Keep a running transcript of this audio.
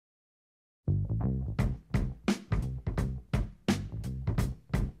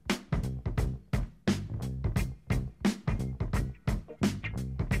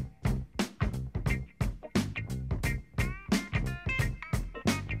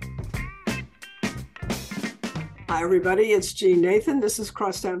Hi, everybody. It's Jean Nathan. This is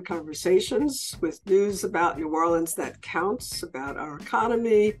Crosstown Conversations with news about New Orleans that counts, about our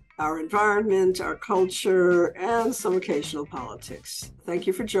economy, our environment, our culture, and some occasional politics. Thank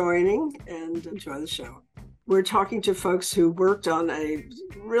you for joining and enjoy the show. We're talking to folks who worked on a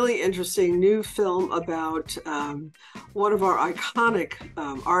really interesting new film about one of our iconic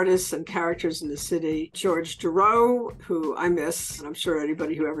artists and characters in the city, George Deroe, who I miss, and I'm sure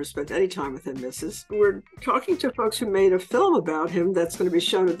anybody who ever spent any time with him misses. We're talking to folks who made a film about him that's going to be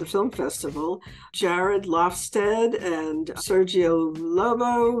shown at the film festival, Jarret Lofstead and Sergio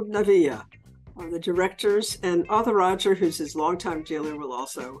Lobo-Navia are the directors, and Arthur Roger, who's his longtime dealer, will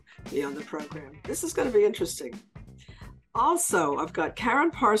also be on the program. This is going to be interesting. Also, I've got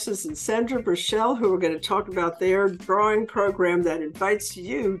Karen Parsons and Sandra Burshell, who are going to talk about their drawing program that invites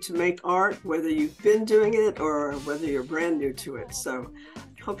you to make art, whether you've been doing it or whether you're brand new to it. So,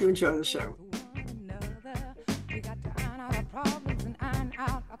 hope you enjoy the show.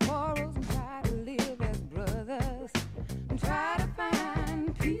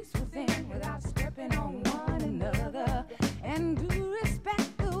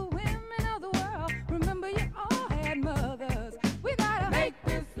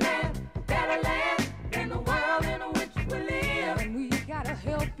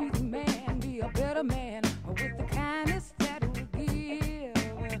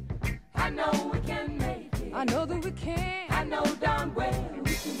 I know that we can. I know darn well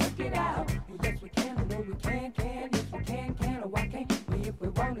we can work it out. Yes, we can. I know we can. Yes, we can. Oh, why can't we if we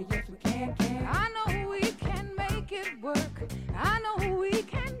want to? Yes, we can. I know we can make it work. I know we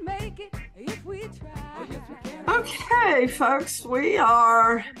can make it if we try. Oh, yes, we can. Okay, folks, we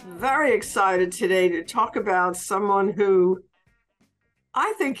are very excited today to talk about someone who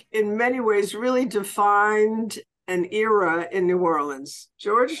I think in many ways really defined an era in New Orleans.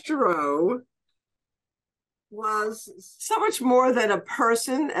 George Deroe was so much more than a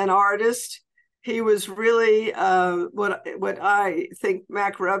person, an artist. He was really what I think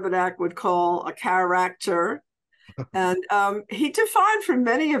Mac Rebenak would call a character. And he defined for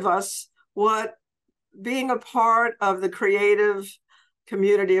many of us what being a part of the creative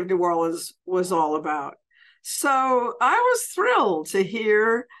community of New Orleans was all about. So I was thrilled to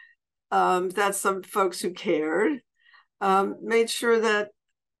hear that some folks who cared made sure that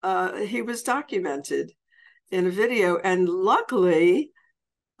he was documented in a video, and luckily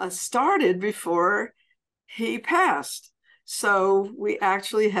started before he passed. So we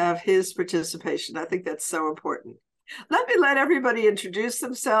actually have his participation. I think that's so important. Let everybody introduce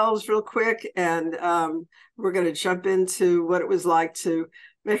themselves real quick, and we're going to jump into what it was like to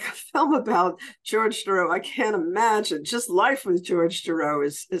make a film about George Deroe. I can't imagine. Just life with George Deroe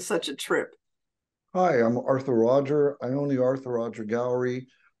is such a trip. Hi, I'm Arthur Roger. I own the Arthur Roger Gallery.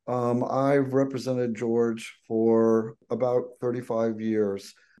 I've represented George for about 35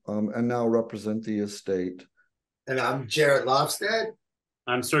 years and now represent the estate. And I'm Jarret Lofstead.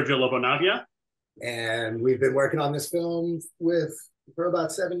 I'm Sergio Lobo-Navia. And we've been working on this film for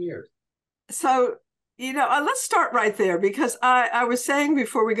about 7 years. So, let's start right there, because I was saying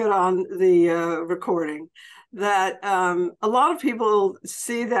before we got on the recording that a lot of people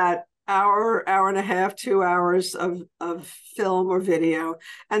see that hour and a half, 2 hours of film or video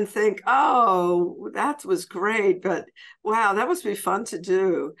and think, oh, that was great, but wow, that must be fun to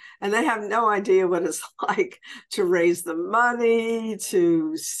do. And they have no idea what it's like to raise the money,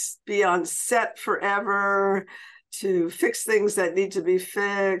 to be on set forever, to fix things that need to be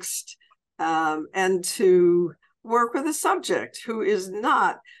fixed, and to work with a subject who is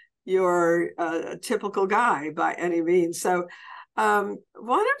not your typical guy by any means. So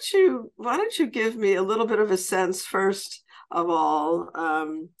why don't you give me a little bit of a sense, first of all,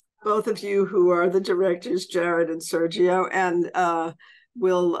 both of you who are the directors, Jarret and Sergio, and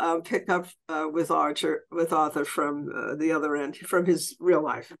we'll pick up with Arthur from the other end, from his real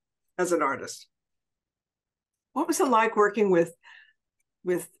life as an artist. What was it like working with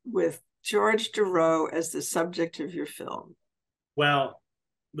George Deroe as the subject of your film? Well,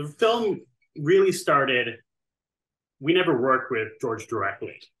 the film really started. We never worked with George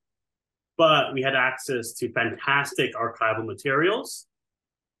directly, but we had access to fantastic archival materials.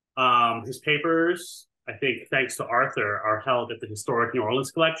 His papers, I think, thanks to Arthur, are held at the Historic New Orleans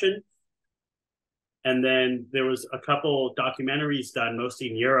Collection. And then there was a couple documentaries done,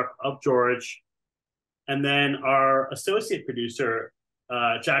 mostly in Europe, of George. And then our associate producer,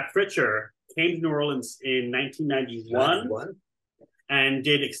 Jack Fritcher, came to New Orleans in 1991 and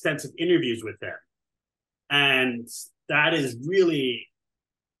did extensive interviews with him. And that is really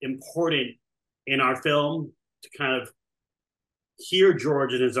important in our film to kind of hear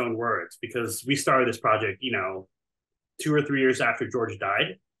George in his own words, because we started this project, 2 or 3 years after George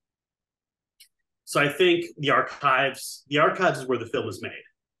died. So I think the archives is where the film is made.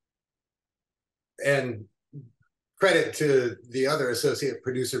 And credit to the other associate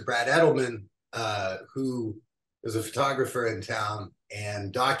producer, Brad Edelman, who was a photographer in town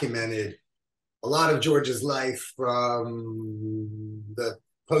and documented a lot of George's life from the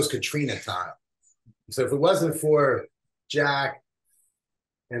post-Katrina time. So if it wasn't for Jack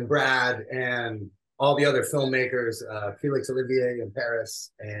and Brad and all the other filmmakers, Felix Olivier in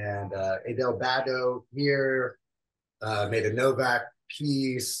Paris and Adele Bado here, made a Novak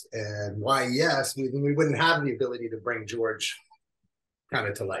piece, and YES, we wouldn't have the ability to bring George kind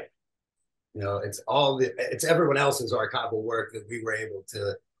of to life. You know, it's everyone else's archival work that we were able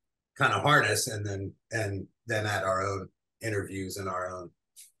to kind of harness and then add our own interviews and our own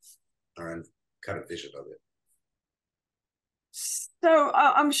kind of vision of it. So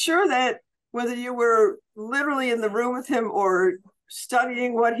I'm sure that whether you were literally in the room with him or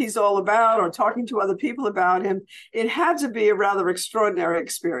studying what he's all about or talking to other people about him, it had to be a rather extraordinary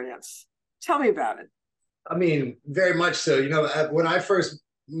experience. Tell me about it. I mean, very much so. You know, when I first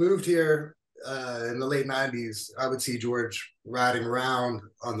moved here in the late 90s, I would see George riding around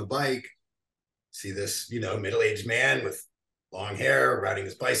on the bike, see this, you know, middle-aged man with long hair riding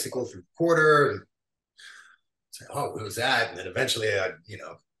his bicycle through the quarter, and say, oh, who's that? And then eventually I, you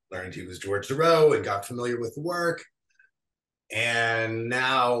know, learned he was George Deroe and got familiar with the work. And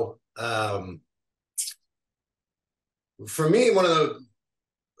now, for me, one of the,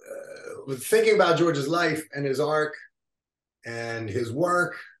 thinking about George's life and his arc and his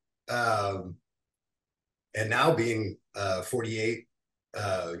work, and now being 48,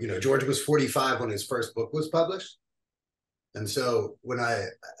 you know, George was 45 when his first book was published. And so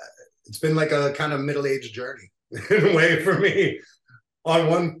it's been like a kind of middle-aged journey in a way for me on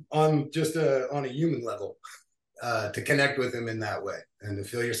a human level, to connect with him in that way and to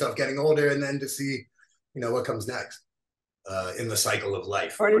feel yourself getting older and then to see, you know, what comes next in the cycle of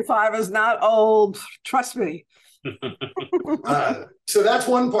life. 45 is not old, trust me. So that's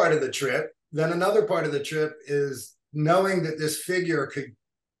one part of the trip. Then another part of the trip is knowing that this figure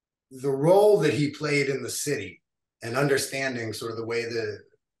the role that he played in the city and understanding sort of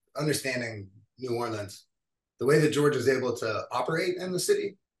understanding New Orleans, the way that George is able to operate in the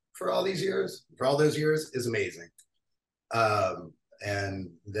city for all those years is amazing. And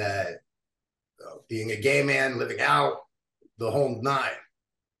that being a gay man, living out the whole nine,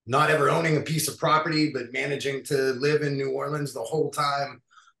 not ever owning a piece of property, but managing to live in New Orleans the whole time.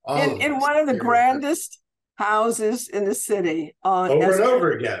 In one of the grandest houses in the city. Over and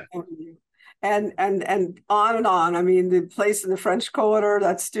over again. And on and on. I mean, the place in the French Quarter,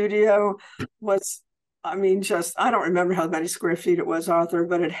 that studio was, I mean, I don't remember how many square feet it was, Arthur,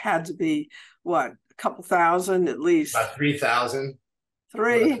 but it had to be, what, a couple thousand at least? About 3,000.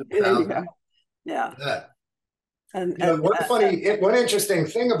 Yeah. And you know, one interesting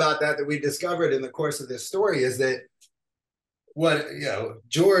thing about that we discovered in the course of this story is that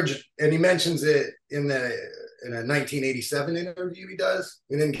George, and he mentions it in a 1987 interview he does.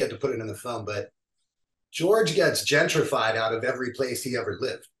 We didn't get to put it in the film, but George gets gentrified out of every place he ever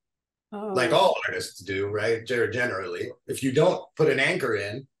lived. Oh. Like all artists do, right? Generally, if you don't put an anchor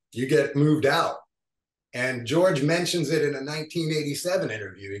in, you get moved out. And George mentions it in a 1987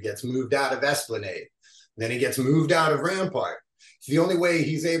 interview. He gets moved out of Esplanade. Then he gets moved out of Rampart. The only way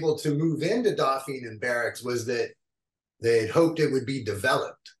he's able to move into Dauphine and Barracks was that they'd hoped it would be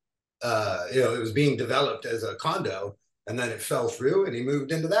developed. It was being developed as a condo, and then it fell through, and he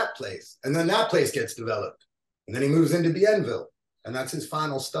moved into that place. And then that place gets developed. And then he moves into Bienville, and that's his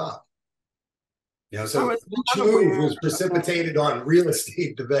final stop. You know, so each move was precipitated on real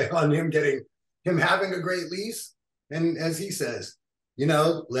estate debate, on him having a great lease. And as he says, you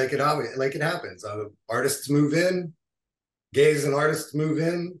know, like it happens. Artists move in, gays and artists move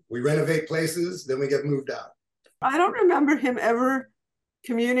in, we renovate places, then we get moved out. I don't remember him ever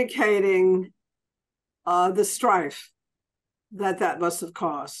communicating the strife that must have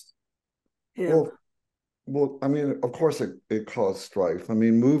caused him. Well, I mean, of course it caused strife. I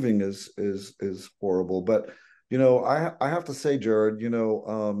mean, moving is horrible, but you know, I have to say, Jarret,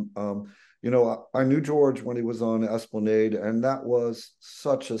 I knew George when he was on Esplanade, and that was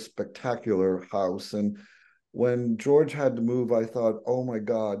such a spectacular house. And when George had to move, I thought, oh my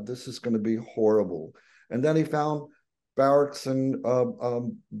God, this is going to be horrible. And then he found Barracks and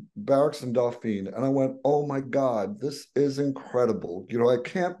Dauphine, and I went, oh my God, this is incredible. You know, I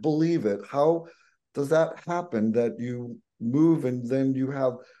can't believe it. How does that happen, that you move and then you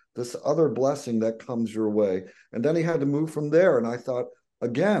have this other blessing that comes your way? And then he had to move from there. And I thought,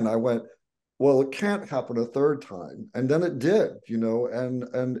 again, I went, well, it can't happen a third time. And then it did,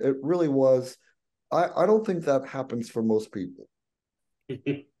 and it really was. I don't think that happens for most people.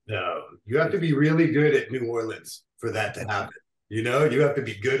 No, you have to be really good at New Orleans for that to happen. You have to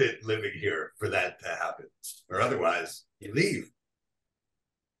be good at living here for that to happen, or otherwise you leave.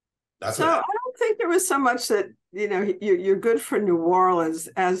 That's so what I don't think there was so much that, you're good for New Orleans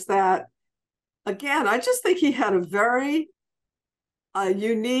as that, again, I just think he had a very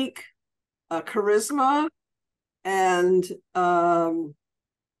unique charisma and a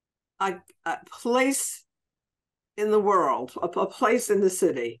place in the world, a place in the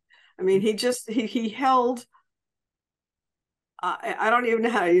city. I mean, he held, I don't even know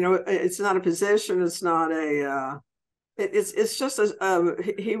how, it's not a position, it's not it's just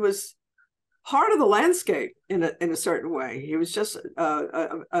he was part of the landscape in a certain way. He was just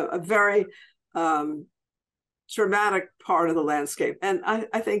a very dramatic part of the landscape. And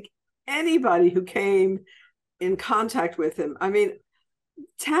I think anybody who came in contact with him, I mean,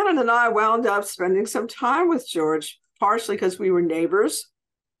 Tannen and I wound up spending some time with George, partially because we were neighbors,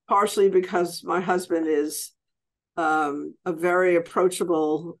 partially because my husband is a very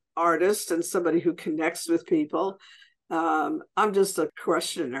approachable artist and somebody who connects with people. I'm just a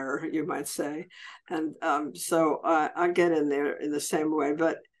questioner, you might say. And so I get in there in the same way.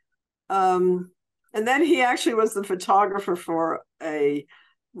 But and then he actually was the photographer for a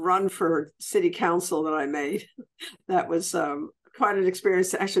run for city council that I made. That was quite an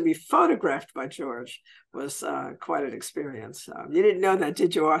experience. To actually be photographed by George was quite an experience. You didn't know that,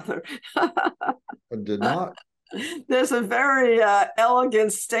 did you, Arthur? I did not. There's a very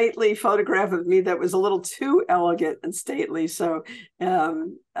elegant, stately photograph of me that was a little too elegant and stately. So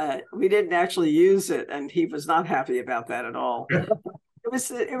we didn't actually use it, and he was not happy about that at all.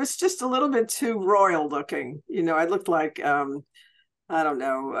 It was just a little bit too royal looking. I looked like I don't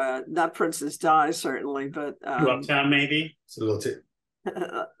know, not Princess Di certainly, but Uptown maybe. it's a little too.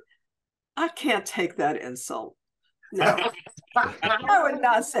 I can't take that insult. No, I would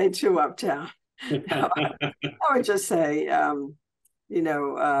not say too uptown. No, I would just say,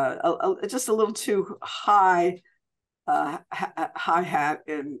 just a little too high hat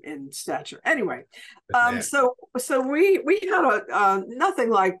in stature. Anyway, so we had a nothing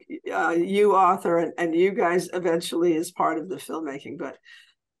like you, Arthur, and you guys eventually as part of the filmmaking, but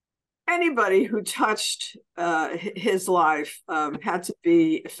anybody who touched his life had to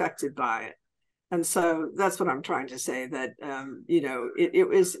be affected by it. And so that's what I'm trying to say, that it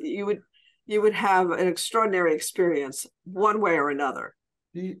was, you would have an extraordinary experience one way or another.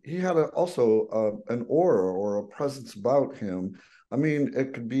 He had also an aura or a presence about him. I mean,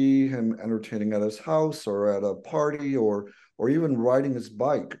 it could be him entertaining at his house or at a party or even riding his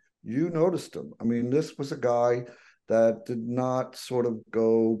bike. You noticed him. I mean, this was a guy that did not sort of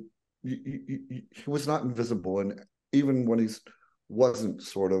go. He was not invisible, and even when he wasn't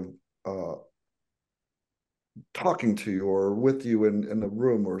sort of talking to you or with you in the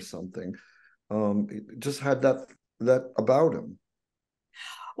room or something, just had that about him.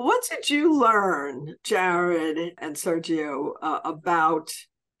 What did you learn, Jarret and Sergio, about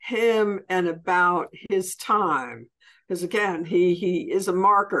him and about his time? Because again, he is a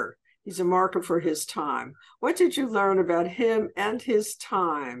marker. He's a marker for his time. What did you learn about him and his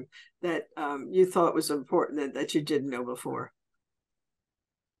time that you thought was important that you didn't know before?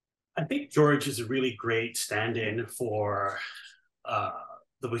 I think George is a really great stand-in for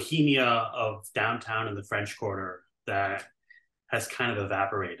the bohemia of downtown and the French Quarter that has kind of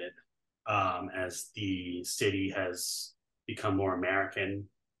evaporated as the city has become more American,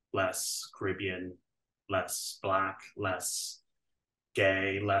 less Caribbean, less Black, less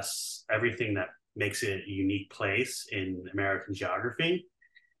gay, less everything that makes it a unique place in American geography.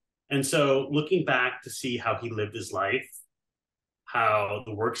 And so looking back to see how he lived his life, how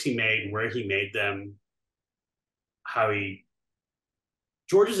the works he made, where he made them,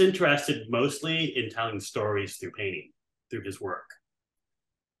 George is interested mostly in telling stories through painting, through his work.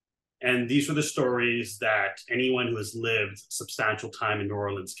 And these are the stories that anyone who has lived substantial time in New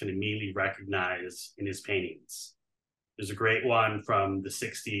Orleans can immediately recognize in his paintings. There's a great one from the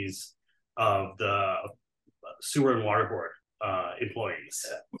 60s of the sewer and water board employees.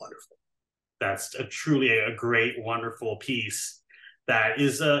 Yeah, wonderful. That's truly a great, wonderful piece that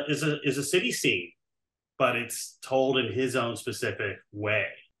is a city scene, but it's told in his own specific way.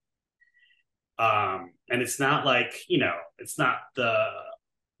 And it's not like, it's not the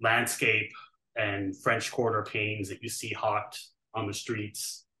landscape and French Quarter paintings that you see hawked on the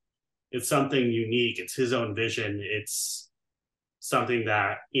streets. It's something unique. It's his own vision. It's something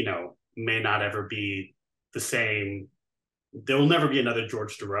that, may not ever be the same there will never be another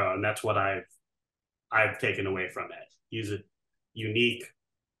George Durow, and that's what I've taken away from it. He's a unique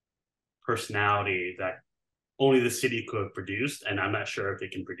personality that only the city could have produced, and I'm not sure if they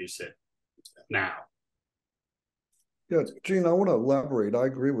can produce it now. Yeah, Gene, I want to elaborate. I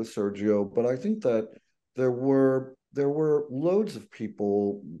agree with Sergio, but I think that there were loads of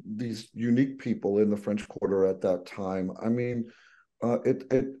people, these unique people in the French Quarter at that time. I mean,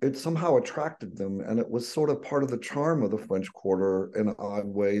 it somehow attracted them, and it was sort of part of the charm of the French Quarter in an odd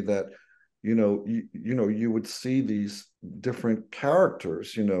way that, you would see these different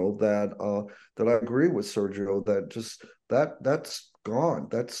characters, that I agree with Sergio, that just that's gone.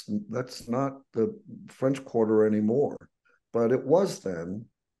 That's not the French Quarter anymore, but it was then.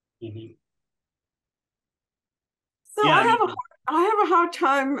 Mm-hmm. So Yeah, I have a hard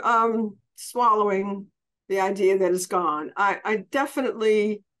time swallowing the idea that it's gone. I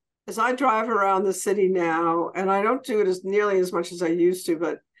definitely, as I drive around the city now, and I don't do it as nearly as much as I used to,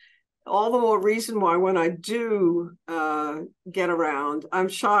 but all the more reason why when I do get around, I'm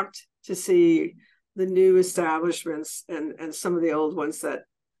shocked to see the new establishments and some of the old ones that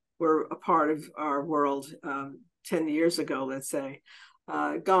were a part of our world 10 years ago, let's say,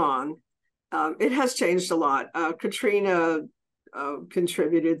 gone. It has changed a lot. Katrina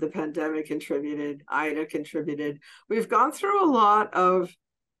contributed, the pandemic contributed, Ida contributed. We've gone through a lot of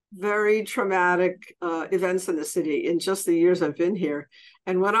very traumatic events in the city in just the years I've been here.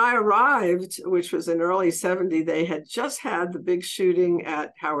 And when I arrived, which was in early 70, they had just had the big shooting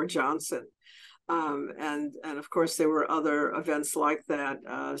at Howard Johnson. And of course, there were other events like that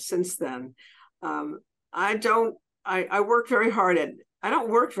since then. I work very hard at, I don't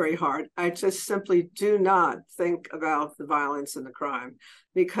work very hard. I just simply do not think about the violence and the crime,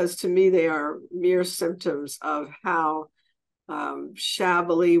 because to me, they are mere symptoms of how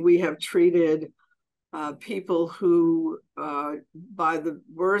shabbily we have treated people who, by the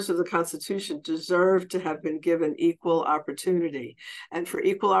words of the Constitution, deserve to have been given equal opportunity. And for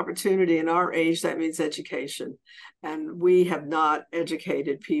equal opportunity in our age, that means education. And we have not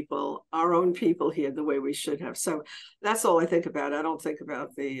educated people, our own people here, the way we should have. So that's all I think about. I don't think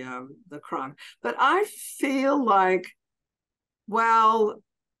about the crime. But I feel like, well,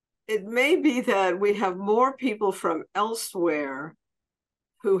 it may be that we have more people from elsewhere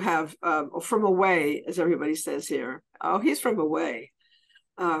who have, from away, as everybody says here. Oh, he's from away.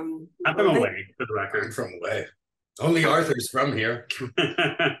 I'm from away, for the record. I'm from away. Only Arthur's from here.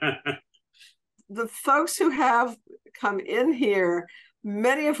 The folks who have come in here,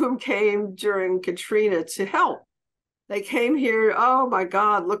 many of whom came during Katrina to help. They came here, oh my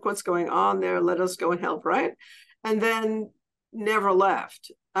God, look what's going on there. Let us go and help, right? And then never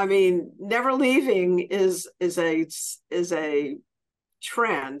left. I mean, never leaving is a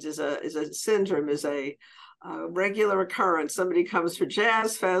trend, is a syndrome, is a regular occurrence. Somebody comes for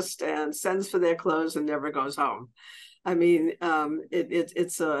Jazz Fest and sends for their clothes and never goes home. I mean,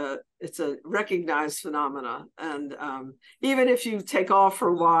 it's a recognized phenomena, and even if you take off for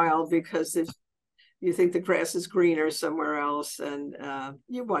a while because if you think the grass is greener somewhere else, and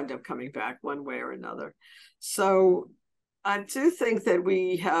you wind up coming back one way or another. So I do think that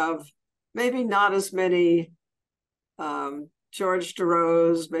we have maybe not as many George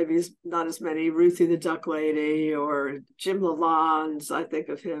Durows, maybe not as many Ruthie the Duck Lady or Jim Lalondes. I think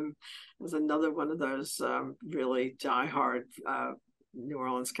of him as another one of those really diehard New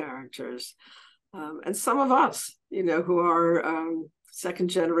Orleans characters. And some of us, who are second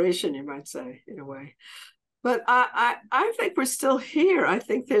generation, you might say, in a way. But I think we're still here. I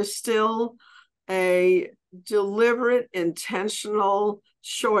think there's still a deliberate, intentional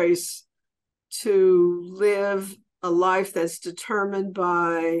choice to live a life that's determined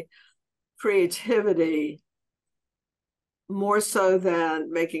by creativity more so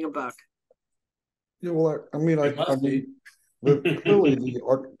than making a buck. Yeah, well, I mean,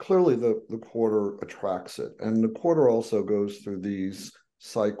 clearly the quarter attracts it, and the quarter also goes through these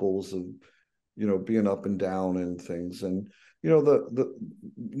cycles of, being up and down and things, and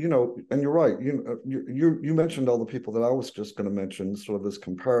and you're right. You mentioned all the people that I was just going to mention, sort of as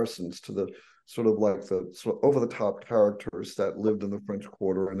comparisons to the sort of like the sort of over the top characters that lived in the French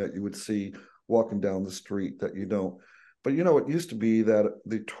Quarter and that you would see walking down the street that you don't. But it used to be that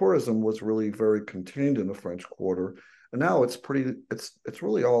the tourism was really very contained in the French Quarter, and now it's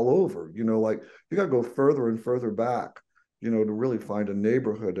really all over. Like you got to go further and further back, to really find a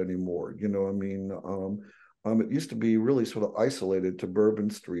neighborhood anymore. I mean, it used to be really sort of isolated to Bourbon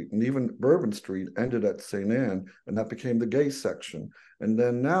Street, and even Bourbon Street ended at St. Anne, and that became the gay section. And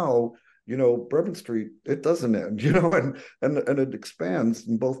then now Bourbon Street, it doesn't end, and it expands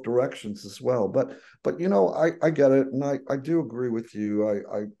in both directions as well. But I get it, and I do agree with you.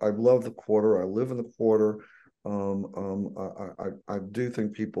 I love the Quarter. I live in the Quarter. I do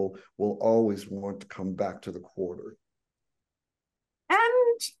think people will always want to come back to the Quarter.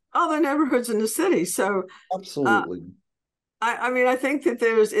 And other neighborhoods in the city. So absolutely. I think that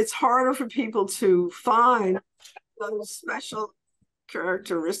it's harder for people to find those special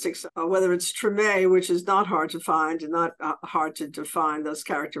characteristics, whether it's Treme, which is not hard to find and not hard to define those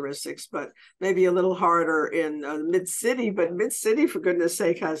characteristics, but maybe a little harder in Mid-City. But Mid-City, for goodness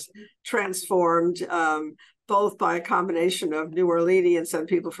sake, has transformed both by a combination of New Orleanians and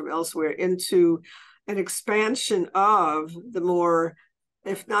people from elsewhere into an expansion of the more,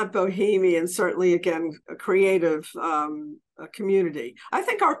 if not bohemian, certainly, again, a creative community. I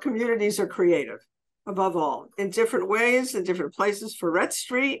think our communities are creative, above all, in different ways, in different places. Ferret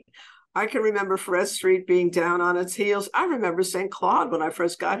Street, I can remember Ferret Street being down on its heels. I remember St. Claude when I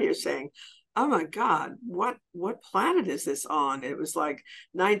first got here saying, oh my God, what planet is this on? It was like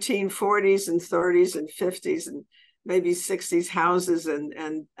 1940s and 30s and 50s and maybe 60s houses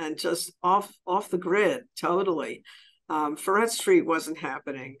and just off the grid totally. Ferret Street wasn't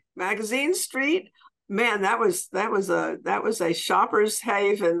happening. Magazine Street, man, that was a shopper's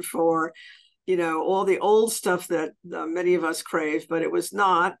haven for all the old stuff that many of us crave, but it was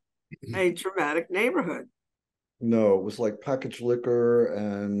not a dramatic neighborhood. No, it was like packaged liquor,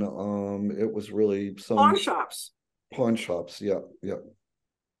 and it was really some pawn shops. Pawn shops, yeah.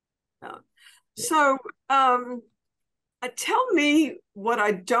 So, tell me what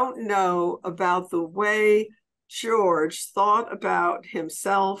I don't know about the way George thought about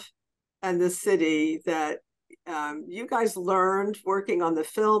himself and the city that you guys learned working on the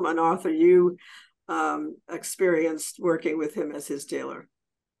film, and Arthur, you experienced working with him as his dealer.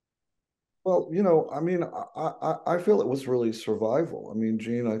 Well, I feel it was really survival. I mean,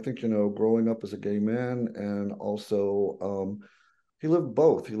 Gene, I think, growing up as a gay man, and also he lived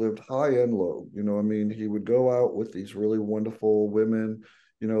both. He lived high and low. He would go out with these really wonderful women,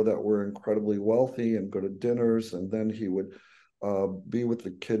 that were incredibly wealthy and go to dinners, and then he would be with the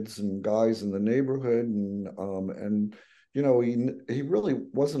kids and guys in the neighborhood, and he really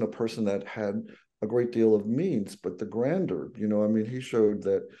wasn't a person that had a great deal of means, but the grandeur. He showed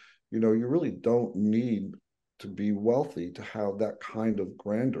that you really don't need to be wealthy to have that kind of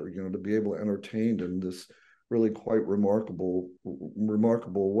grandeur, to be able to entertain in this really quite remarkable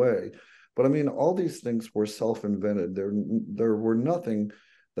way. But all these things were self-invented. There were nothing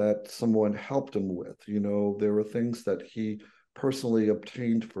that someone helped him with. There were things that he personally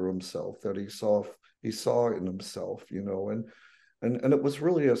obtained for himself, that he saw in himself, and it was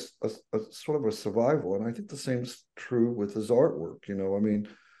really a sort of a survival. And I think the same's true with his artwork.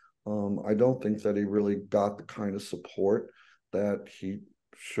 I don't think that he really got the kind of support that he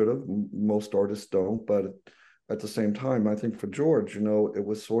should have. Most artists don't, but at the same time, I think for George, it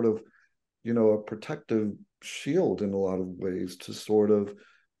was sort of, a protective shield in a lot of ways to sort of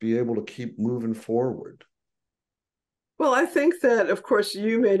be able to keep moving forward. Well, I think that, of course,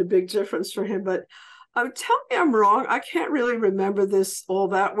 you made a big difference for him, but tell me I'm wrong. I can't really remember this all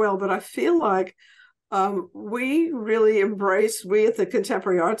that well, but I feel like we at the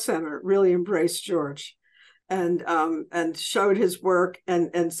Contemporary Art Center really embraced George and showed his work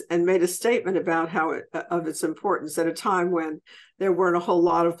and made a statement about of its importance at a time when there weren't a whole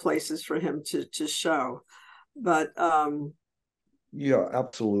lot of places for him to show. But yeah,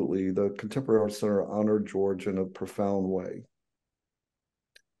 absolutely. The Contemporary Art Center honored George in a profound way.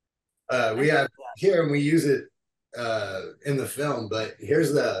 We have here, and we use it in the film, but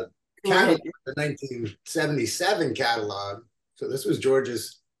here's the catalog, the 1977 catalog. So this was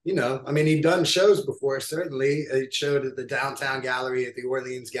George's, he'd done shows before, certainly. It showed at the Downtown Gallery, at the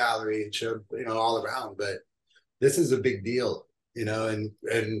Orleans Gallery. It showed, all around. But this is a big deal, and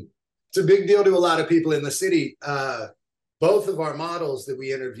it's a big deal to a lot of people in the city. Both of our models that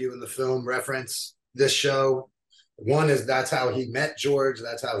we interview in the film reference this show. One is that's how he met George.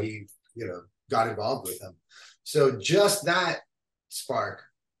 That's how he, got involved with him. So just that spark,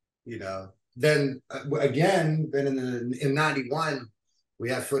 Then again, in 91, we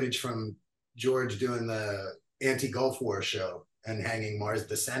have footage from George doing the anti-Gulf War show and hanging Mars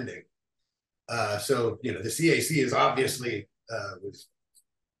Descending. So, the CAC is obviously was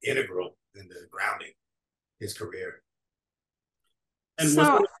integral in the grounding his career. And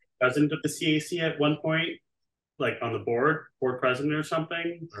was he president of the CAC at one point, like on the board president or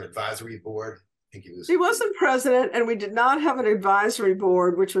something? Or advisory board. think he wasn't president, and we did not have an advisory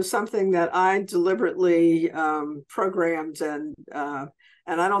board, which was something that I deliberately programmed, and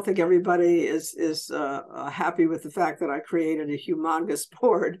I don't think everybody is happy with the fact that I created a humongous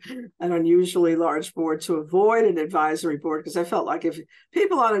board, an unusually large board, to avoid an advisory board, because I felt like if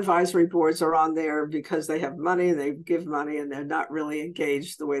people on advisory boards are on there because they have money, they give money, and they're not really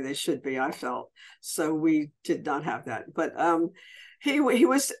engaged the way they should be, I felt. So we did not have that. But he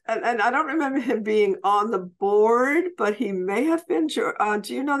was, and I don't remember him being on the board, but he may have been. Do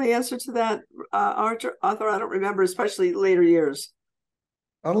you know the answer to that, Arthur? I don't remember, especially later years.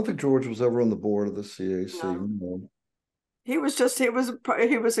 I don't think George was ever on the board of the CAC. No. No. He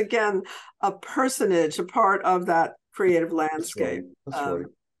was again a personage, a part of that creative landscape. That's right.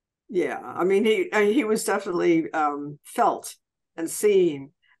 Yeah, I mean he was definitely felt and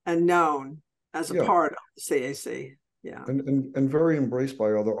seen and known as a part of the CAC. Yeah, and very embraced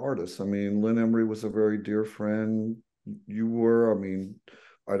by other artists. I mean, Lynn Emery was a very dear friend. You were, I mean,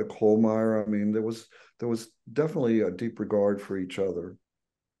 Ida Kohlmeyer. I mean, there was definitely a deep regard for each other.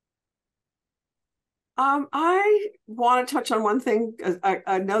 I want to touch on one thing.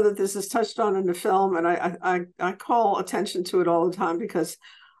 I know that this is touched on in the film, and I call attention to it all the time because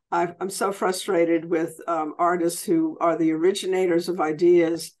I'm so frustrated with artists who are the originators of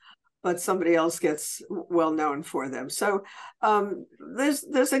ideas, but somebody else gets well known for them. So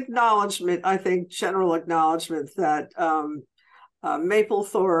there's acknowledgement, I think, general acknowledgement that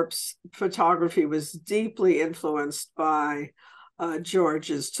Mapplethorpe's photography was deeply influenced by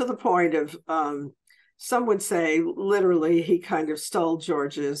George's, to the point of some would say literally he kind of stole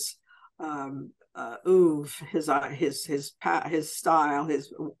George's oeuvre, his style,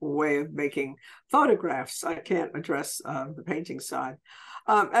 his way of making photographs. I can't address the painting side.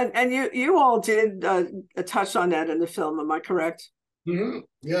 And you all did touch on that in the film. Am I correct? Mm-hmm.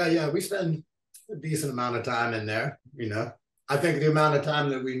 Yeah. We spend a decent amount of time in there. You know, I think the amount of time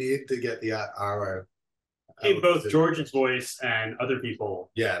that we need to get our both George's voice and other people.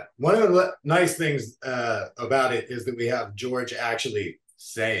 Yeah, one of the nice things about it is that we have George actually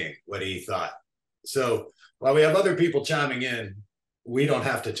saying what he thought. So while we have other people chiming in, we don't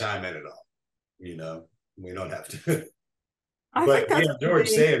have to chime in at all. You know, we don't have to. But we have George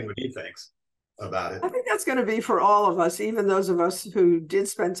saying what he thinks about it. I think that's going to be for all of us, even those of us who did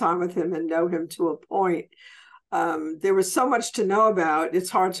spend time with him and know him to a point. There was so much to know about. It's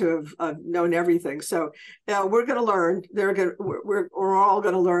hard to have known everything. So we're going to learn. We're all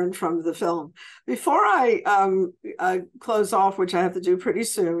going to learn from the film. Before I close off, which I have to do pretty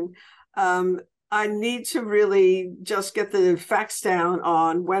soon, I need to really just get the facts down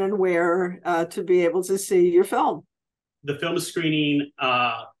on when and where to be able to see your film. The film is screening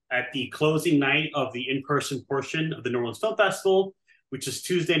at the closing night of the in-person portion of the New Orleans Film Festival, which is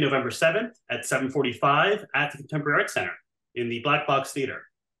Tuesday, November 7th at 7:45 at the Contemporary Arts Center in the Black Box Theater.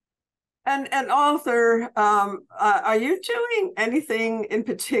 And Arthur, are you doing anything in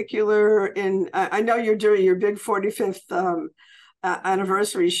particular I know you're doing your big 45th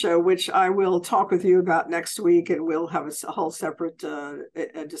anniversary show, which I will talk with you about next week, and we'll have a whole separate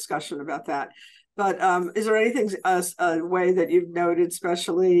discussion about that. But is there anything, a way that you've noted,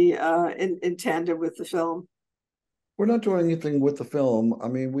 especially in tandem with the film? We're not doing anything with the film. I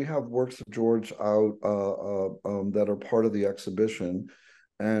mean, we have works of George out that are part of the exhibition,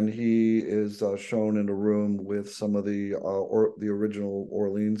 and he is shown in a room with some of the original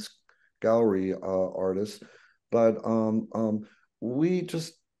Orleans Gallery artists. But we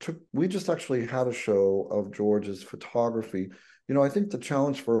just actually had a show of George's photography. You know, I think the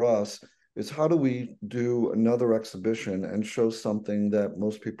challenge for us is how do we do another exhibition and show something that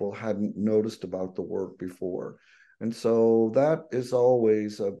most people hadn't noticed about the work before. And so that is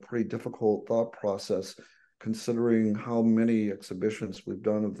always a pretty difficult thought process, considering how many exhibitions we've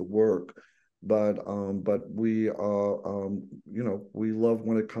done of the work. But we we love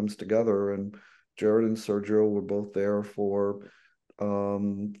when it comes together. And Jarret and Sergio were both there for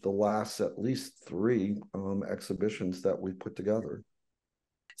the last at least 3 exhibitions that we put together.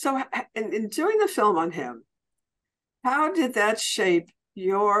 So in doing the film on him, how did that shape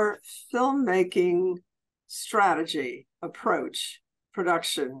your filmmaking strategy, approach,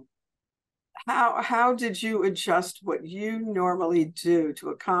 production? How did you adjust what you normally do to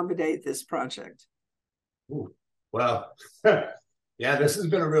accommodate this project? Ooh, well, yeah, this has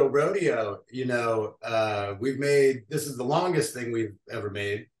been a real rodeo. You know, this is the longest thing we've ever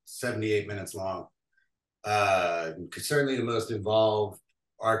made, 78 minutes long. Certainly the most involved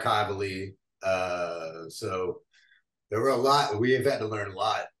archivally. So there were a lot. We have had to learn a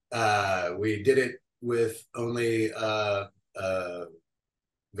lot. We did it with only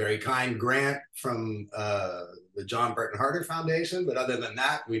very kind grant from the John Burton Harder Foundation. But other than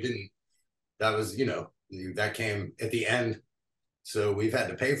that, we didn't, that was, that came at the end. So we've had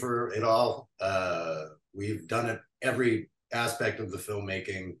to pay for it all. We've done it, every aspect of the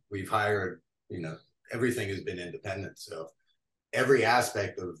filmmaking. We've hired, everything has been independent. So every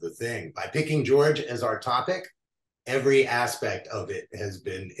aspect of the thing, by picking George as our topic, every aspect of it has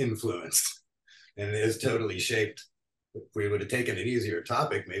been influenced and is totally shaped. If we would have taken an easier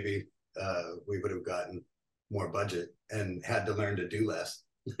topic, maybe we would have gotten more budget and had to learn to do less.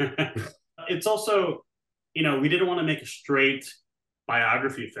 It's also, we didn't want to make a straight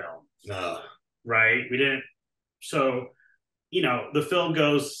biography film. No. Right? We didn't. So, the film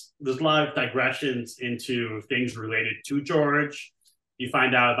there's a lot of digressions into things related to George. You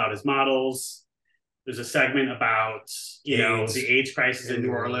find out about his models. There's a segment about, the AIDS crisis in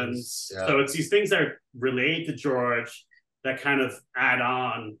New Orleans. Yeah. So it's these things that are related to George that kind of add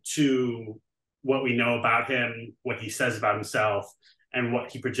on to what we know about him, what he says about himself, and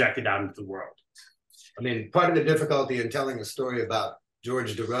what he projected out into the world. I mean, part of the difficulty in telling a story about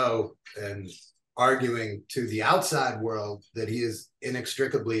George Deroe and arguing to the outside world that he is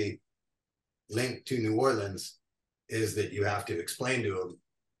inextricably linked to New Orleans is that you have to explain to him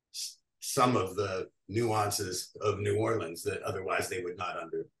some of the nuances of New Orleans that otherwise they would not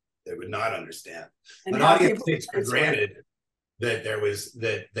understand. And an audience takes for granted that there was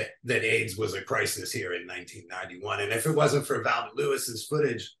that AIDS was a crisis here in 1991, and if it wasn't for Val Lewis's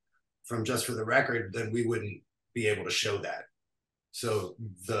footage from Just for the Record, then we wouldn't be able to show that. So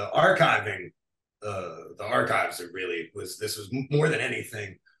the archiving, the archives are really this was more than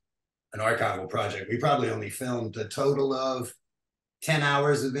anything an archival project. We probably only filmed a total of 10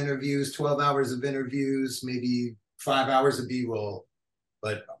 hours of interviews, 12 hours of interviews, maybe 5 hours of B-roll.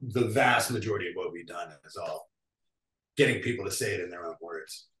 But the vast majority of what we've done is all getting people to say it in their own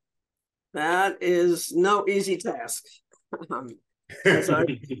words. That is no easy task. As I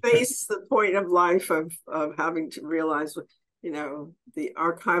face the point of life of having to realize, the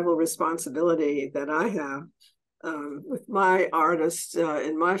archival responsibility that I have with my artists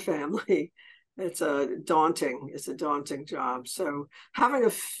in my family. It's a daunting job. So having a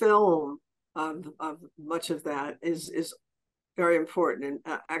film of much of that is very important,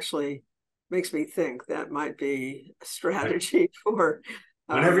 and actually makes me think that might be a strategy for.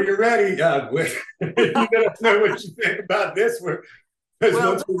 Whenever you're ready, Doug, you gotta know what you think about this. Well, this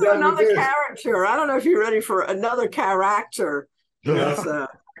is another character. I don't know if you're ready for another character, as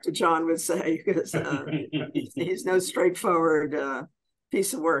Dr. John would say, because he's no straightforward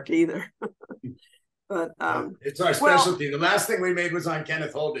piece of work either. But it's our specialty. The last thing we made was on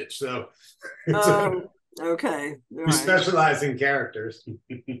Kenneth Holditch, so okay. We specialize in characters.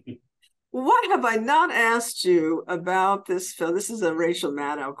 What have I not asked you about this film? This is a Rachel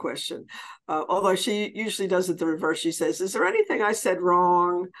Maddow question. Although she usually does it the reverse. She says, is there anything I said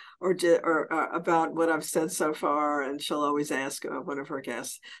wrong or about what I've said so far? And she'll always ask one of her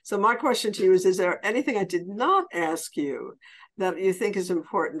guests. So my question to you is there anything I did not ask you that you think is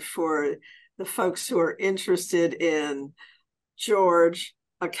important for the folks who are interested in George,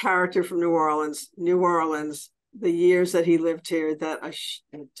 a character from New Orleans, the years that he lived here, that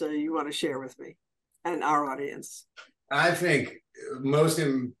you want to share with me and our audience? I think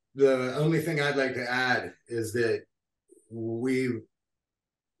the only thing I'd like to add is that we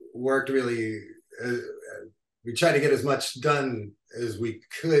worked really, we tried to get as much done as we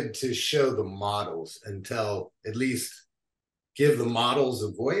could to show the models and at least give the models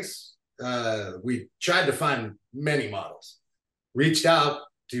a voice. We tried to find many models, reached out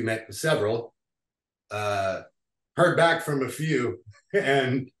to several, heard back from a few,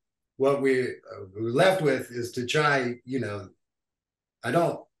 and what we were left with is to try,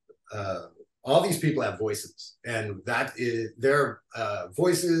 all these people have voices, and that is their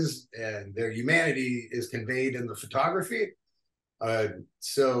voices and their humanity is conveyed in the photography.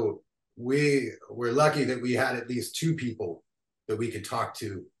 So we were lucky that we had at least two people that we could talk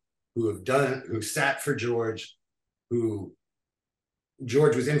to who sat for George,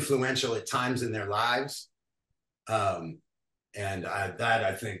 George was influential at times in their lives. And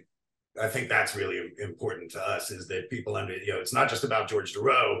I think that's really important to us, is that people it's not just about George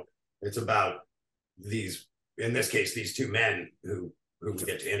Deroe, it's about in this case, these two men who we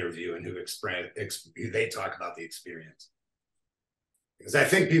get to interview and who they talk about the experience. Because I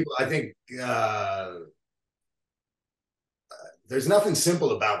think there's nothing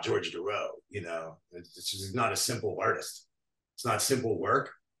simple about George Deroe, it's just not a simple artist. It's not simple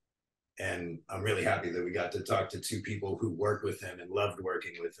work. And I'm really happy that we got to talk to two people who worked with him and loved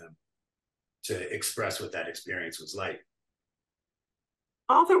working with him to express what that experience was like.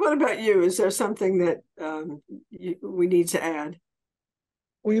 Arthur, what about you? Is there something that we need to add?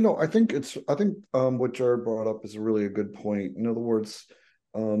 Well, I think what Jarret brought up is really a good point. In other words,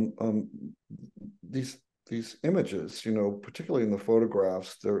 um, um, these images, particularly in the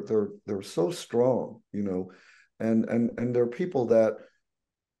photographs, they're so strong, and there are people that,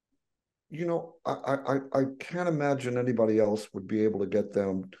 I can't imagine anybody else would be able to get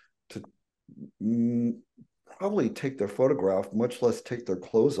them to probably take their photograph, much less take their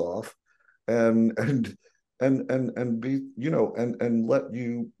clothes off, and be, and let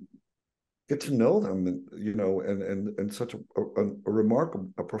you get to know them, and such a remarkable,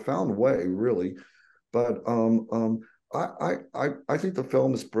 a profound way, really. But I think the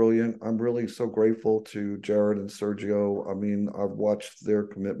film is brilliant. I'm really so grateful to Jarret and Sergio. I mean, I've watched their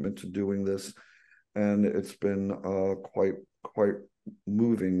commitment to doing this, and it's been quite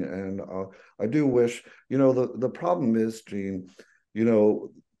moving. And I do wish, the problem is, Gene,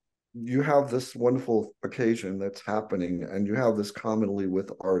 you have this wonderful occasion that's happening, and you have this commonly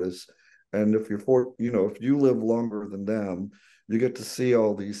with artists. And if if you live longer than them, you get to see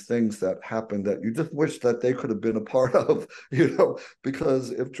all these things that happen that you just wish that they could have been a part of,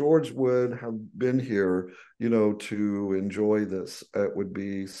 because if George would have been here, to enjoy this, it would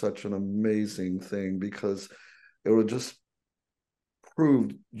be such an amazing thing, because it would just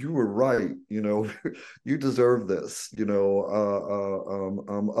proved you were right. You deserve this.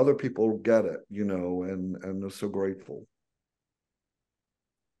 Other people get it. And they're so grateful.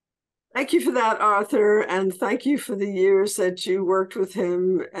 Thank you for that, Arthur, and thank you for the years that you worked with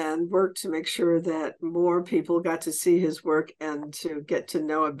him and worked to make sure that more people got to see his work and to get to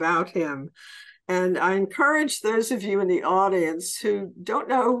know about him. And I encourage those of you in the audience who don't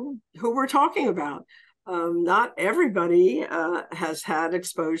know who we're talking about. Not everybody has had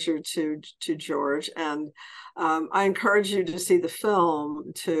exposure to George, and I encourage you to see the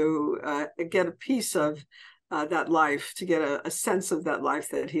film to get a piece of that life, to get a sense of that life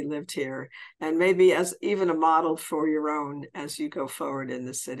that he lived here, and maybe as even a model for your own as you go forward in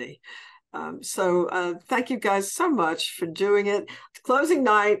the city. So thank you guys so much for doing it. It's closing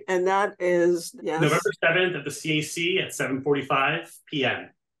night, and that is November 7th at the CAC at 7:45 p.m.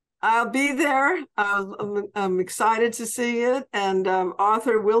 I'll be there. I'm excited to see it. And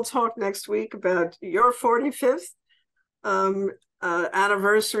Arthur, we'll talk next week about your 45th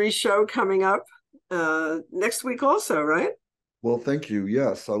anniversary show coming up next week also, right? Well, thank you.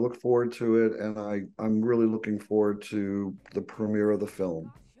 Yes, I look forward to it, and I'm really looking forward to the premiere of the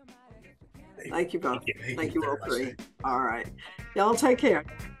film. Thank you both. Thank you all three. All right. Y'all take care.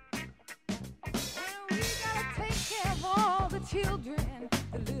 We gotta take care of all the children,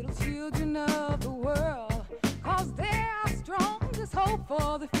 the little children of the world, 'cause they are strongest hope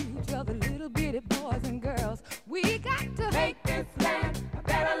for the future, the little bitty boys and girls. We got to make this land a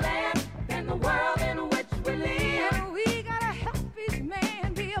better land than the world in which we live. And we gotta help each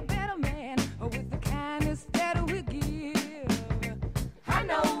man be a better man with the kindness that we give. I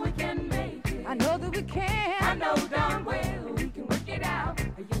know we can make it. I know that we can. I know darn well we can work it out.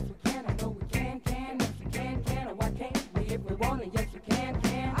 Yes, we can. I know we can. Yes, we can. Oh, why can't we if we want it? Yes, we can.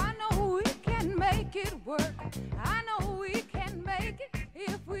 I know we can make it work. I know we can make it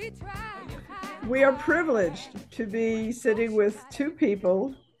if we try. We are privileged to be sitting with two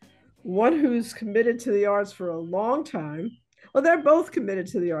people, one who's committed to the arts for a long time. Well, they're both committed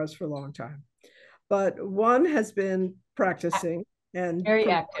to the arts for a long time, but one has been practicing and very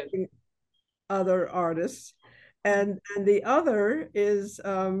active other artists, and the other is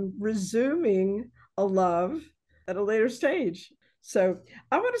resuming a love at a later stage. So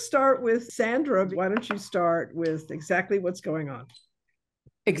I want to start with Sandra. Why don't you start with exactly what's going on?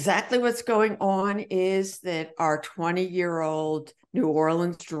 Exactly what's going on is that our 20-year-old New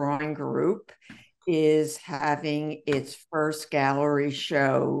Orleans drawing group is having its first gallery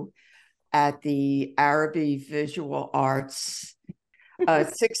show at the Araby Visual Arts,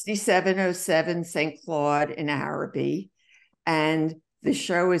 6707 St. Claude in Araby. And the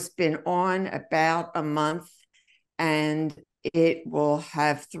show has been on about a month, and it will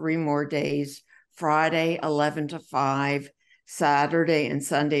have 3 more days: Friday 11 to 5, Saturday and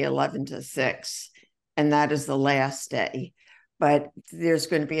Sunday 11 to 6, and that is the last day. But there's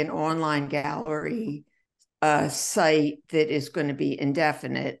going to be an online gallery site that is going to be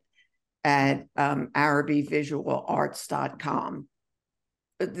indefinite at arabyvisualarts.com.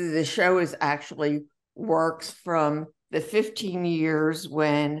 The show is actually works from the 15 years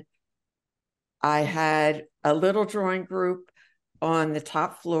when I had a little drawing group on the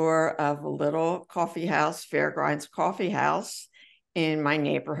top floor of a little coffee house, Fairgrinds Coffee House, in my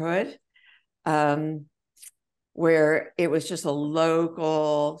neighborhood. where it was just a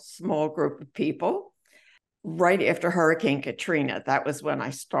local small group of people. Right after Hurricane Katrina, that was when I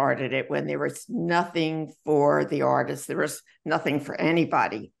started it, when there was nothing for the artists, there was nothing for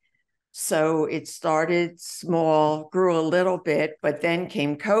anybody. So it started small, grew a little bit, but then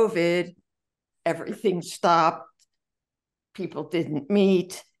came COVID, everything stopped, people didn't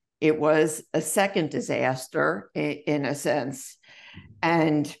meet. It was a second disaster in a sense.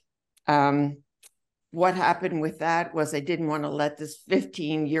 And what happened with that was I didn't want to let this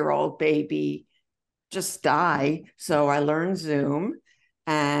 15-year-old baby just die. So I learned Zoom,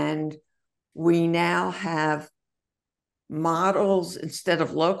 and we now have models instead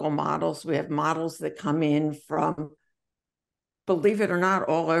of local models. We have models that come in from, believe it or not,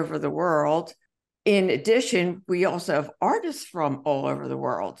 all over the world. In addition, we also have artists from all over the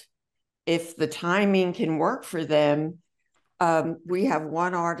world. If the timing can work for them, we have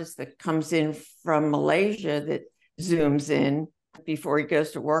one artist that comes in from Malaysia that Zooms in before he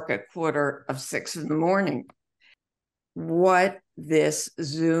goes to work at 5:45 in the morning. What this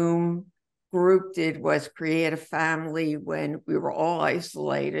Zoom group did was create a family when we were all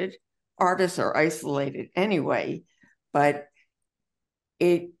isolated. Artists are isolated anyway, but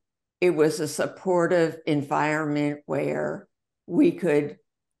it was a supportive environment where we could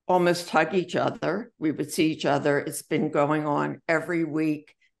almost hug each other. We would see each other. It's been going on every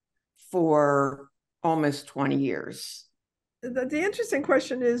week for almost 20 years. The interesting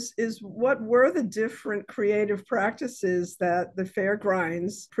question is what were the different creative practices that the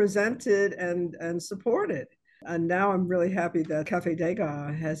Fairgrinds presented and supported? And now I'm really happy that Cafe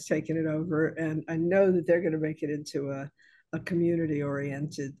Degas has taken it over, and I know that they're going to make it into a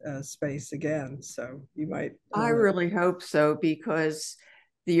community-oriented space again. So you might. I really hope so, because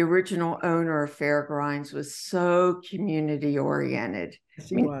the original owner of Fairgrinds was so community-oriented. Yes,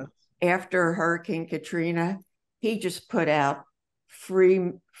 he was. After Hurricane Katrina, he just put out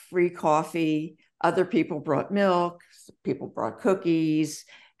free coffee. Other people brought milk, people brought cookies,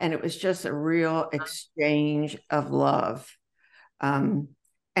 and it was just a real exchange of love. And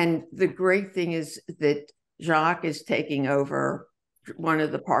the great thing is that Jacques is taking over, one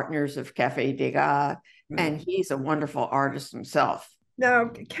of the partners of Cafe Degas, and he's a wonderful artist himself. Now,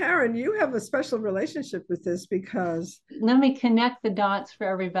 Karen, you have a special relationship with this because... Let me connect the dots for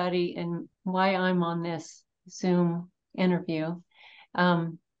everybody and why I'm on this Zoom interview.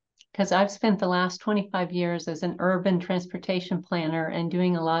 Because I've spent the last 25 years as an urban transportation planner and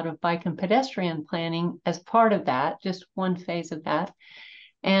doing a lot of bike and pedestrian planning as part of that, just one phase of that.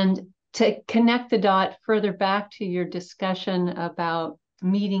 And to connect the dot further back to your discussion about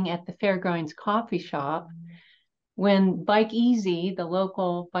meeting at the Fairgrinds coffee shop, when Bike Easy, the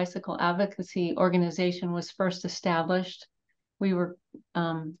local bicycle advocacy organization, was first established, we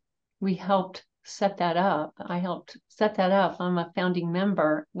helped set that up. I helped set that up. I'm a founding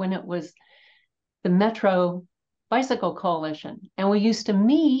member when it was the Metro Bicycle Coalition. And we used to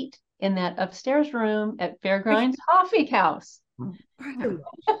meet in that upstairs room at Fairgrinds Coffee House.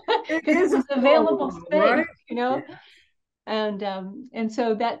 It was available space, right? You know? And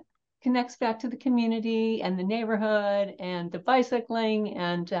so that connects back to the community and the neighborhood and the bicycling.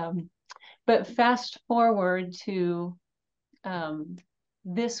 And but fast forward to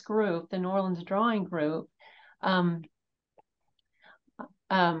this group, the New Orleans Drawing Group.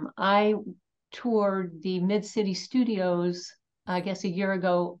 I toured the Mid-City Studios, I guess a year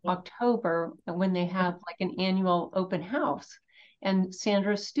ago, October, when they have like an annual open house. And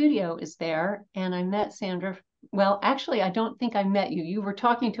Sandra's studio is there. And I met Sandra. Well, actually, I don't think I met you. You were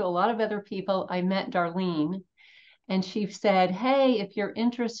talking to a lot of other people. I met Darlene, and she said, hey, if you're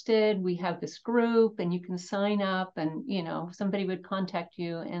interested, we have this group and you can sign up, and, you know, somebody would contact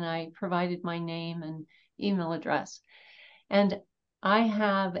you. And I provided my name and email address. And I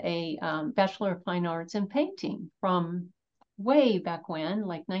have a Bachelor of Fine Arts in painting from way back when,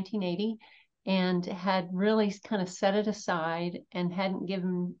 like 1980, and had really kind of set it aside and hadn't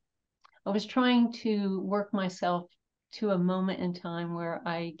given... I was trying to work myself to a moment in time where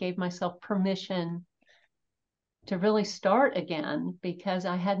I gave myself permission to really start again, because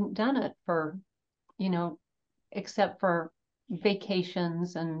I hadn't done it for, you know, except for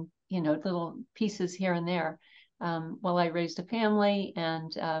vacations and, you know, little pieces here and there, while I raised a family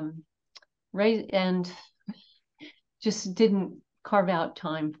and just didn't carve out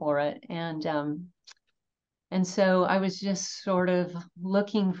time for it. And so I was just sort of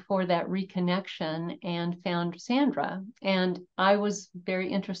looking for that reconnection and found Sandra. And I was very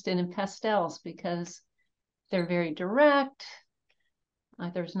interested in pastels because they're very direct.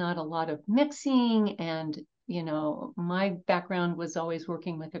 There's not a lot of mixing, and, my background was always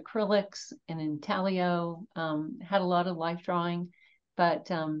working with acrylics and intaglio, had a lot of life drawing, but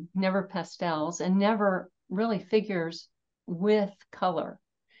never pastels and never really figures with color.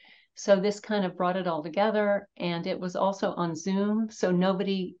 So this kind of brought it all together, and it was also on Zoom, so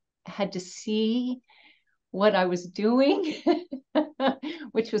nobody had to see what I was doing,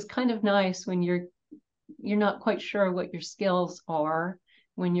 which was kind of nice when you're not quite sure what your skills are,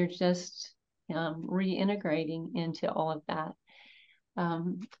 when you're just reintegrating into all of that.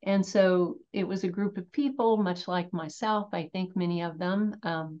 And so it was a group of people, much like myself, I think many of them,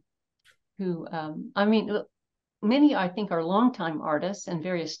 who, many I think are longtime artists and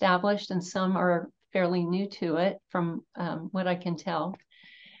very established, and some are fairly new to it from what I can tell.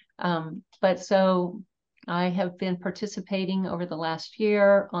 But so I have been participating over the last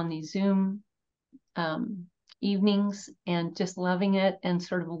year on these Zoom evenings and just loving it, and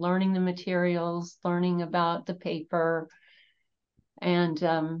sort of learning the materials, learning about the paper, and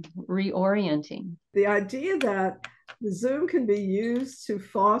reorienting. The idea that Zoom can be used to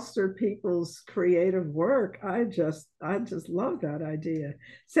foster people's creative work, I just love that idea.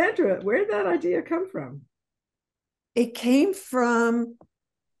 Sandra, where did that idea come from? It came from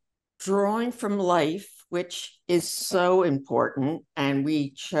drawing from life, which is so important, and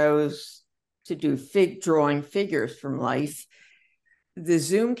we chose to do drawing figures from life. The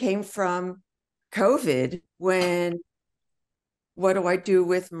Zoom came from COVID, when what do I do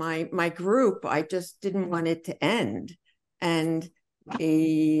with my group? I just didn't want it to end. And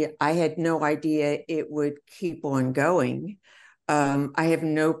I had no idea it would keep on going. I have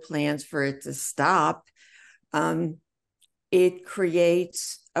no plans for it to stop. It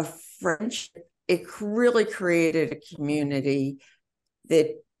creates a friendship. It really created a community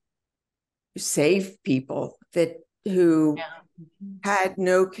that saved people who had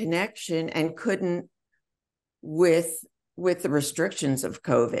no connection and couldn't with the restrictions of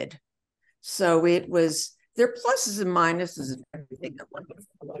COVID. So it was, there are pluses and minuses of everything.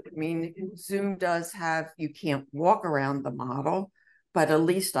 I mean, Zoom does have, you can't walk around the model, but at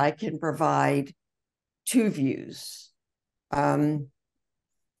least I can provide two views. And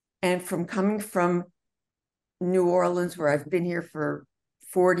from coming from New Orleans, where I've been here for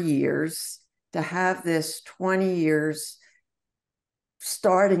 40 years, to have this 20 years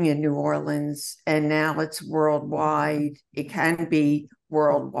starting in New Orleans, and now it's worldwide, it can be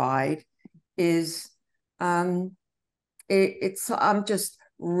worldwide, is I'm just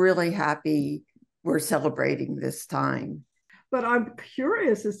really happy we're celebrating this time. But I'm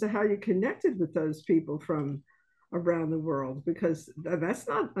curious as to how you connected with those people from around the world, because that's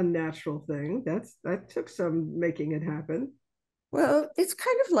not a natural thing. That took some making it happen. Well, it's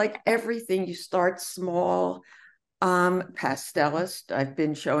kind of like everything. You start small. Pastelist. I've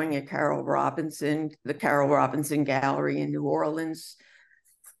been showing at the Carol Robinson Gallery in New Orleans,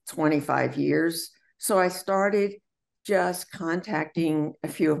 25 years. So I started just contacting a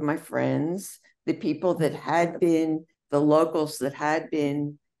few of my friends, the people that had been, the locals that had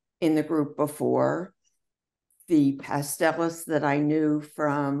been in the group before, the pastelists that I knew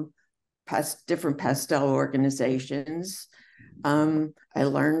from different pastel organizations. I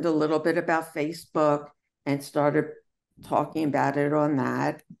learned a little bit about Facebook and started talking about it on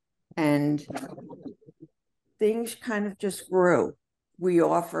that. And things kind of just grew. We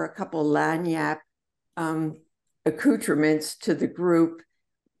offer a couple lanyap accoutrements to the group.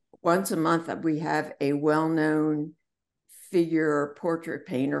 Once a month, we have a well-known figure portrait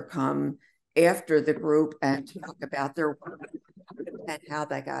painter come after the group and talk about their work and how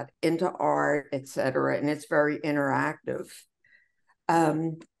they got into art, etc. And it's very interactive.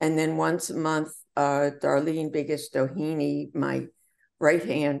 And then once a month, Darlene Biggis-Doheny, my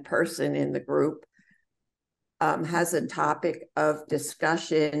right-hand person in the group, has a topic of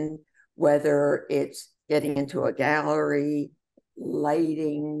discussion, whether it's getting into a gallery,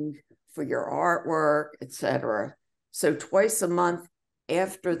 lighting for your artwork, etc. So twice a month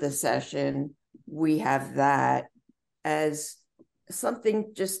after the session, we have that as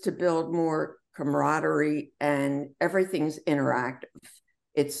something just to build more camaraderie, and everything's interactive.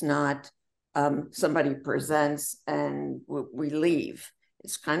 It's not somebody presents and we leave.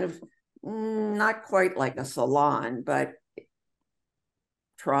 It's kind of not quite like a salon, but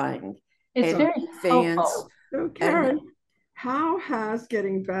trying. It's very helpful. So Karen, how has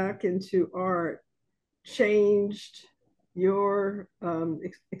getting back into art changed your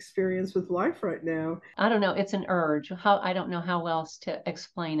experience with life right now? I don't know. It's an urge. I don't know how else to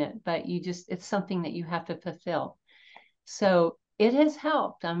explain it, but it's something that you have to fulfill. So it has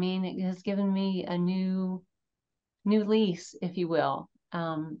helped. I mean, it has given me a new lease, if you will.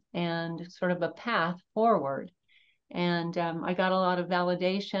 and sort of a path forward. And I got a lot of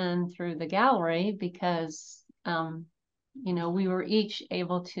validation through the gallery because, we were each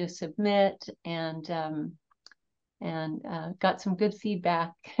able to submit and got some good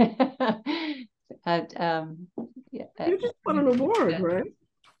feedback. You just won an award, right?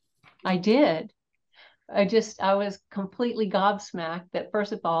 I did. I was completely gobsmacked that,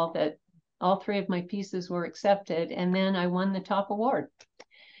 first of all, that all three of my pieces were accepted, and then I won the top award.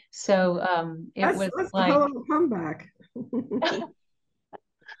 So that's like a hell of a comeback.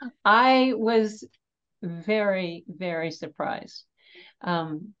 I was very, very surprised.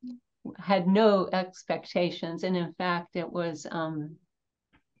 Had no expectations, and in fact, it was kind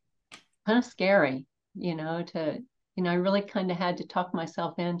of scary, I really kind of had to talk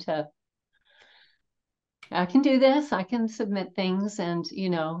myself into, I can do this, I can submit things, and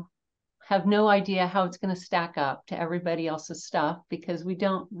have no idea how it's going to stack up to everybody else's stuff, because we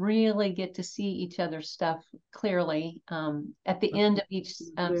don't really get to see each other's stuff clearly. At the end of each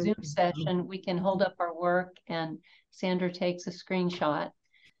Zoom session, we can hold up our work and Sandra takes a screenshot.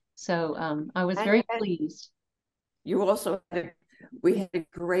 So I was very pleased. You also we had a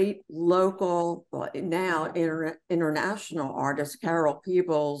great local, now international artist, Carol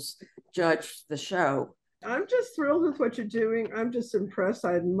Peebles, judged the show. I'm just thrilled with what you're doing. I'm just impressed.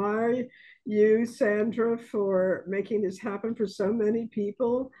 I admire you, Sandra, for making this happen for so many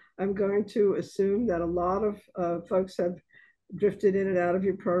people. I'm going to assume that a lot of folks have drifted in and out of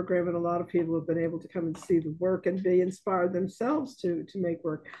your program, and a lot of people have been able to come and see the work and be inspired themselves to make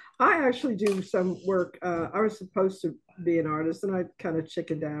work. I actually do some work. I was supposed to be an artist, and I kind of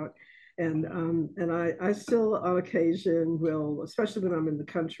chickened out. And I still on occasion will, especially when I'm in the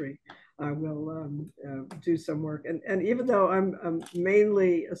country, I will do some work. And even though I'm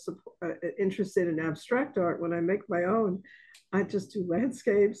mainly interested in abstract art, when I make my own, I just do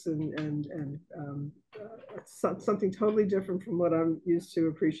landscapes and something totally different from what I'm used to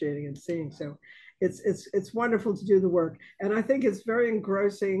appreciating and seeing. So it's wonderful to do the work. And I think it's very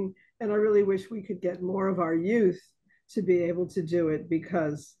engrossing. And I really wish we could get more of our youth to be able to do it,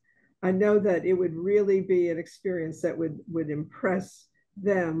 because I know that it would really be an experience that would impress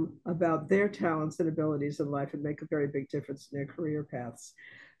them about their talents and abilities in life and make a very big difference in their career paths.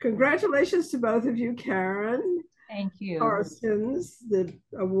 Congratulations to both of you, Karen. Thank you. Parsons, the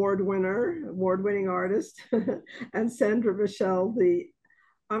award-winning artist, and Sandra Burshell,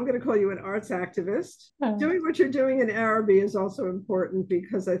 I'm going to call you an arts activist. Doing what you're doing in Araby is also important,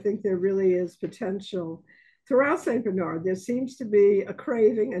 because I think there really is potential throughout St. Bernard. There seems to be a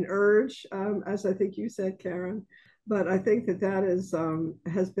craving, an urge, as I think you said, Karen. But I think that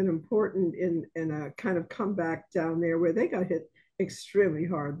has been important in a kind of comeback down there, where they got hit extremely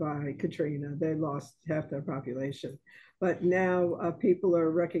hard by Katrina. They lost half their population. But now people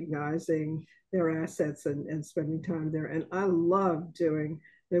are recognizing their assets and spending time there. And I love doing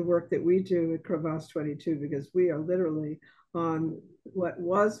the work that we do at Crevasse 22, because we are literally on what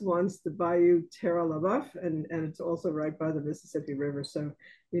was once the Bayou Terre La Boeuf, and it's also right by the Mississippi River. So,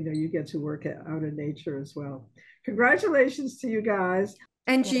 you get to work out in nature as well. Congratulations to you guys.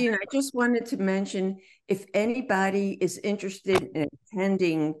 And Jean, I just wanted to mention, if anybody is interested in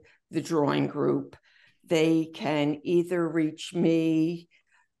attending the drawing group, they can either reach me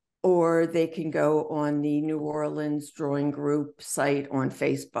or they can go on the New Orleans Drawing Group site on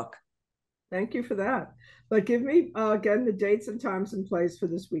Facebook. Thank you for that. But give me, again, the dates and times and place for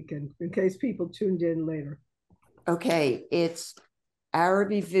this weekend, in case people tuned in later. Okay, it's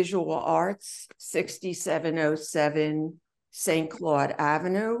Araby Visual Arts, 6707 St. Claude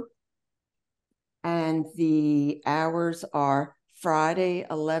Avenue. And the hours are Friday,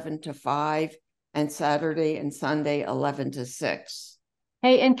 11 to 5, and Saturday and Sunday, 11 to 6.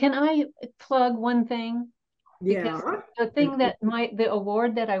 Hey, and can I plug one thing? Because the thing that the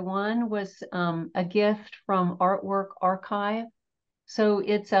award that I won was a gift from Artwork Archive. So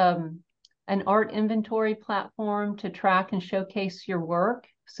it's an art inventory platform to track and showcase your work.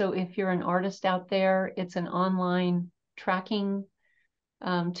 So if you're an artist out there, it's an online tracking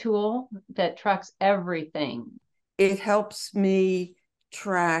tool that tracks everything. It helps me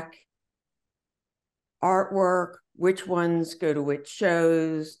track artwork, which ones go to which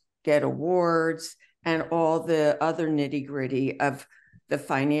shows, get awards, and all the other nitty-gritty of the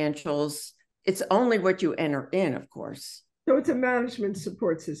financials. It's only what you enter in, of course. So it's a management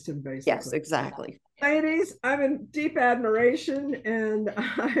support system, basically. Yes, exactly. Ladies, I'm in deep admiration, and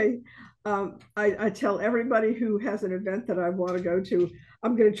I tell everybody who has an event that I want to go to,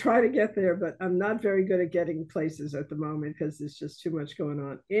 I'm going to try to get there, but I'm not very good at getting places at the moment, because there's just too much going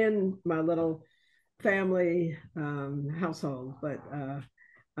on in my little family household, but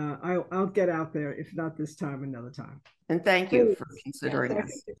I'll get out there, if not this time, another time. And thank you for considering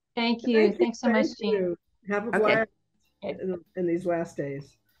us. Thank you. Thanks so much, Jean. You. Have a blast in these last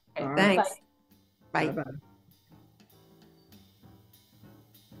days. Okay, All Thanks. bye. Bye. Bye-bye.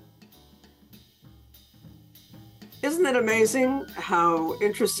 Isn't it amazing how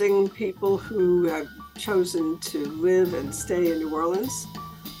interesting people who have chosen to live and stay in New Orleans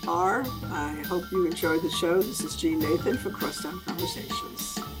are? I hope you enjoyed the show. This is Jean Nathan for Crosstown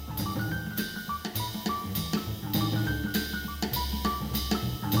Conversations.